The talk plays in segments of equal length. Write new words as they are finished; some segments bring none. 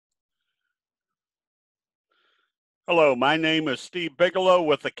Hello, my name is Steve Bigelow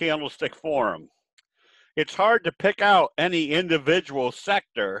with the Candlestick Forum. It's hard to pick out any individual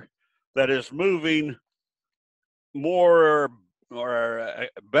sector that is moving more or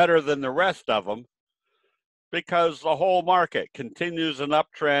better than the rest of them because the whole market continues an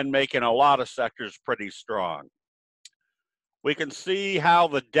uptrend, making a lot of sectors pretty strong. We can see how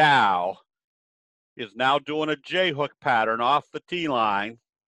the Dow is now doing a J-hook pattern off the T-line.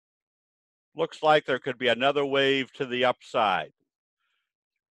 Looks like there could be another wave to the upside.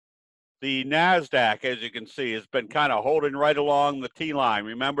 The NASDAQ, as you can see, has been kind of holding right along the T-line.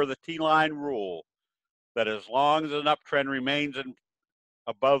 Remember the T-line rule, that as long as an uptrend remains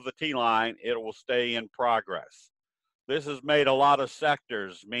above the T-line, it will stay in progress. This has made a lot of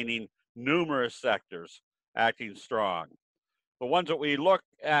sectors, meaning numerous sectors, acting strong. The ones that we look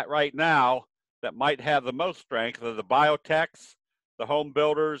at right now that might have the most strength are the biotechs, the home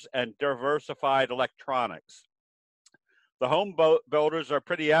builders, and diversified electronics. The home builders are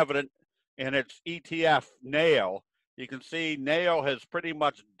pretty evident in its ETF, NAIL. You can see NAIL has pretty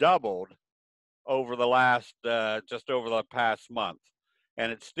much doubled over the last, just over the past month.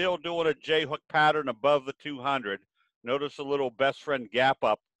 And it's still doing a J-hook pattern above the 200. Notice a little best friend gap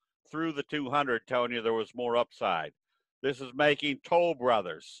up through the 200 telling you there was more upside. This is making Toll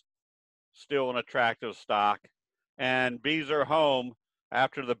Brothers still an attractive stock. And Beazer Home,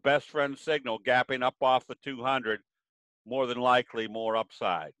 after the best friend signal, gapping up off the 200, more than likely more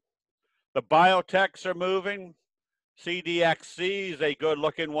upside. The biotechs are moving. CDXC is a good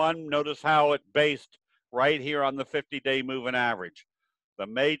looking one. Notice how it based right here on the 50-day moving average. The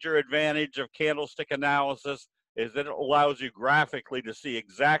major advantage of candlestick analysis is that it allows you graphically to see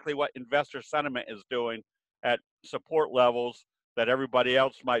exactly what investor sentiment is doing at support levels that everybody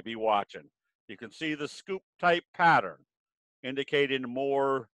else might be watching. You can see the scoop type pattern indicating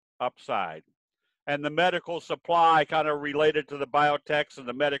more upside. And the medical supply, kind of related to the biotechs in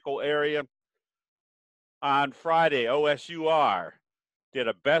the medical area. On Friday, OSUR did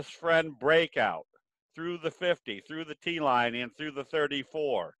a best friend breakout through the 50, through the T-line, and through the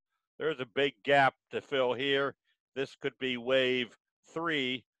 34. There's a big gap to fill here. This could be wave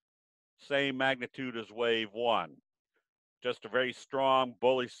 3, same magnitude as wave 1. Just a very strong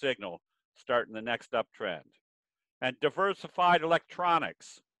bullish signal starting the next uptrend. And diversified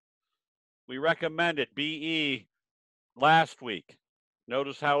electronics. We recommended BE last week.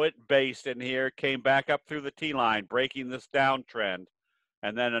 Notice how it based in here, came back up through the T-line, breaking this downtrend.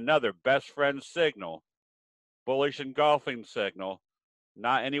 And then another best friend signal, bullish engulfing signal,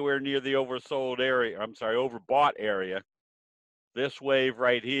 not anywhere near the oversold area, overbought area. This wave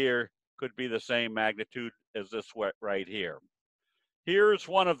right here could be the same magnitude as this right here. Here's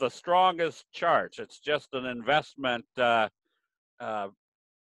one of the strongest charts. It's just an investment firm,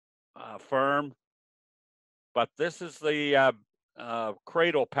 but this is the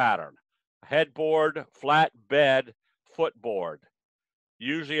cradle pattern. Headboard, flat bed, footboard.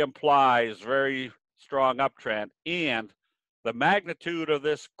 Usually implies very strong uptrend, and the magnitude of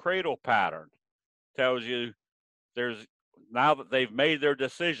this cradle pattern tells you there's, now that they've made their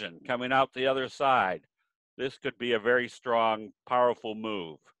decision coming out the other side, this could be a very strong, powerful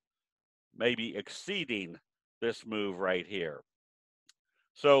move, maybe exceeding this move right here.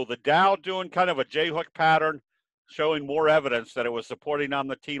 So the Dow doing kind of a J-hook pattern, showing more evidence that it was supporting on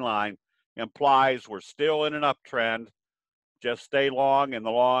the T-line, implies we're still in an uptrend. Just stay long in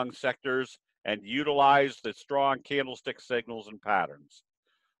the long sectors and utilize the strong candlestick signals and patterns.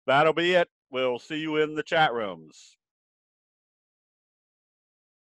 That'll be it. We'll see you in the chat rooms.